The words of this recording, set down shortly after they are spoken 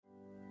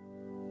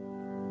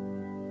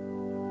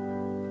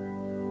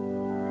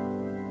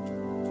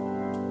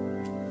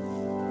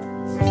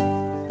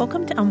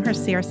Welcome to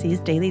Elmhurst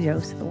CRC's Daily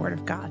Dose of the Word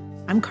of God.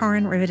 I'm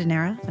Karin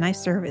Rivadeneira, and I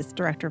serve as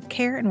Director of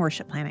Care and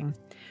Worship Planning.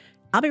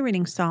 I'll be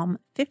reading Psalm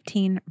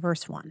 15,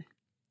 verse 1,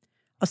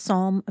 a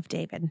psalm of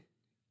David.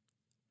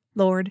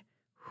 Lord,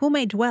 who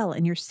may dwell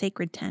in your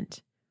sacred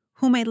tent?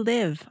 Who may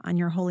live on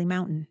your holy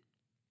mountain?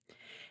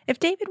 If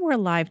David were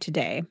alive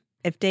today,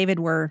 if David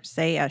were,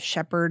 say, a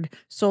shepherd,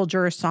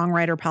 soldier,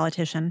 songwriter,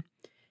 politician,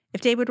 if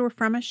David were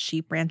from a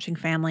sheep ranching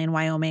family in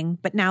Wyoming,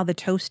 but now the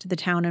toast of the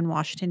town in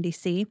Washington,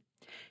 D.C.,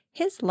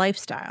 his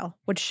lifestyle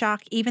would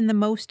shock even the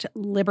most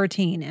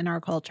libertine in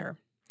our culture.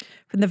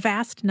 From the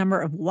vast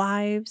number of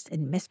wives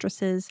and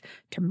mistresses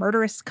to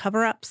murderous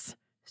cover-ups,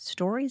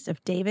 stories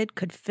of David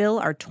could fill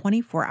our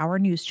 24-hour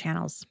news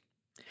channels.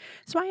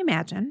 So I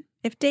imagine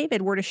if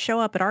David were to show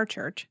up at our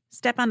church,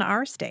 step onto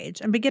our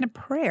stage, and begin a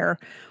prayer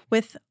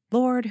with,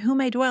 Lord, who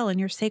may dwell in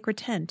your sacred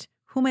tent?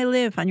 Who may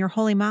live on your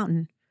holy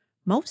mountain?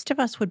 Most of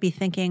us would be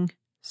thinking,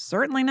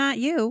 certainly not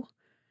you.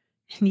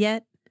 And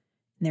yet,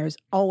 there's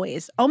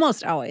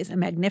almost always, a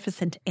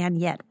magnificent and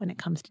yet when it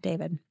comes to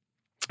David.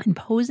 In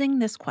posing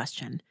this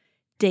question,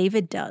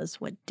 David does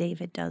what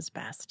David does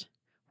best.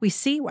 We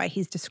see why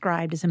he's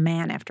described as a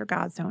man after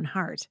God's own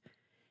heart.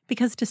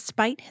 Because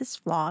despite his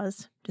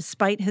flaws,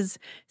 despite his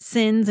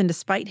sins, and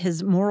despite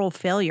his moral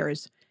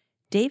failures,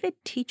 David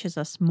teaches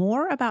us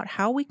more about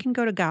how we can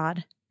go to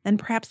God than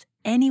perhaps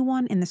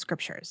anyone in the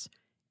Scriptures,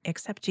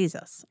 except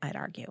Jesus, I'd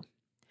argue.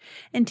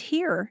 And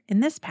here, in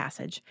this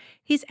passage,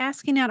 he's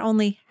asking not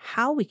only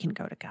how we can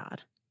go to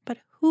God, but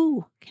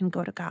who can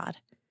go to God.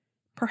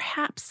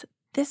 Perhaps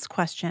this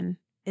question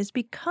is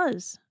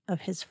because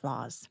of his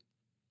flaws.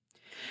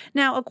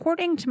 Now,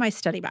 according to my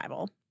study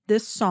Bible,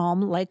 this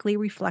psalm likely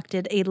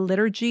reflected a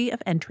liturgy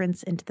of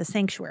entrance into the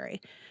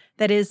sanctuary,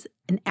 that is,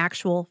 an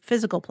actual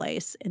physical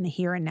place in the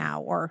here and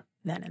now, or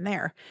then and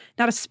there,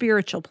 not a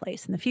spiritual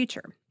place in the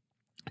future.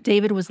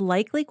 David was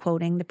likely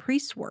quoting the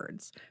priest's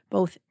words,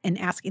 both in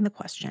asking the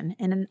question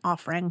and in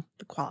offering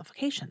the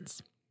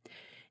qualifications.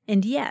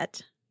 And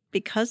yet,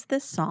 because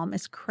this psalm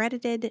is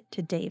credited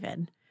to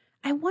David,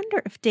 I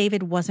wonder if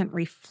David wasn't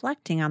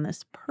reflecting on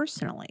this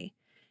personally,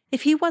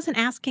 if he wasn't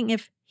asking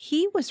if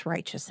he was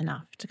righteous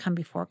enough to come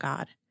before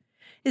God.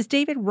 As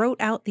David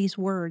wrote out these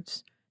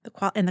words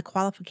and the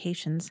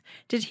qualifications,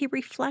 did he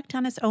reflect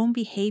on his own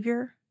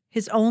behavior,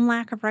 his own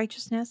lack of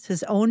righteousness,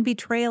 his own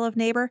betrayal of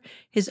neighbor,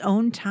 his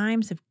own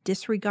times of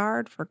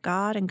disregard for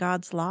God and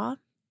God's law?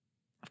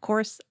 Of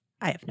course,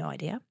 I have no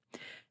idea,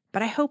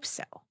 but I hope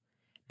so,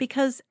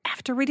 because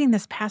after reading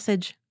this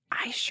passage,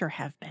 I sure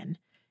have been,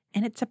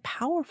 and it's a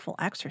powerful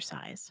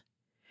exercise.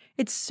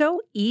 It's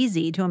so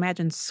easy to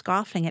imagine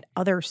scoffing at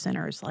other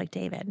sinners like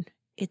David.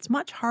 It's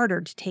much harder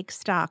to take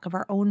stock of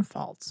our own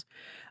faults,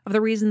 of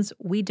the reasons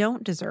we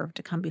don't deserve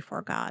to come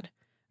before God,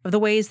 of the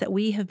ways that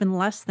we have been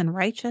less than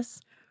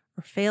righteous,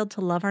 or failed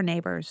to love our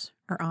neighbors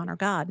or honor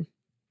God.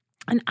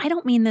 And I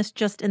don't mean this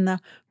just in the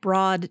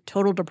broad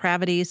total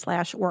depravity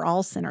 / we're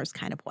all sinners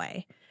kind of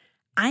way.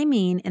 I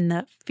mean in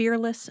the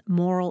fearless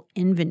moral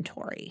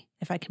inventory,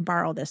 if I can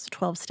borrow this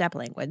 12-step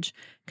language,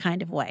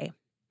 kind of way.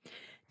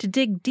 To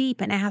dig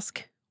deep and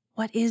ask,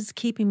 what is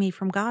keeping me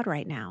from God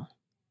right now?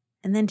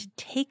 And then to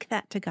take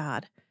that to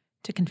God,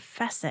 to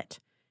confess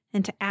it,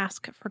 and to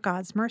ask for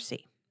God's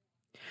mercy.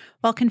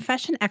 While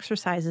confession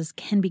exercises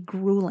can be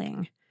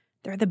grueling,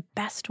 they're the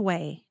best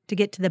way to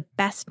get to the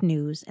best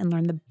news and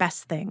learn the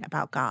best thing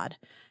about God.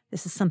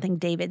 This is something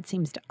David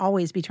seems to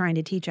always be trying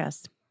to teach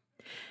us.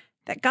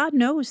 That God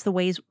knows the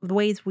ways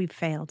we've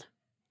failed.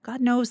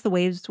 God knows the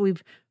ways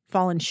we've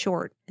fallen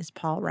short, as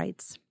Paul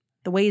writes.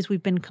 The ways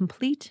we've been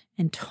complete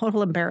and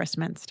total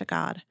embarrassments to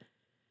God.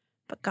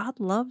 But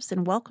God loves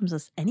and welcomes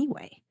us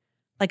anyway.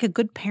 Like a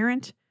good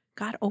parent,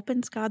 God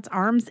opens God's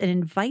arms and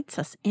invites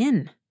us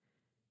in.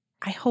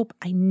 I hope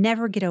I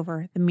never get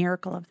over the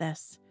miracle of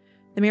this.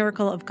 The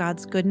miracle of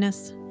God's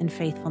goodness and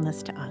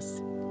faithfulness to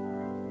us.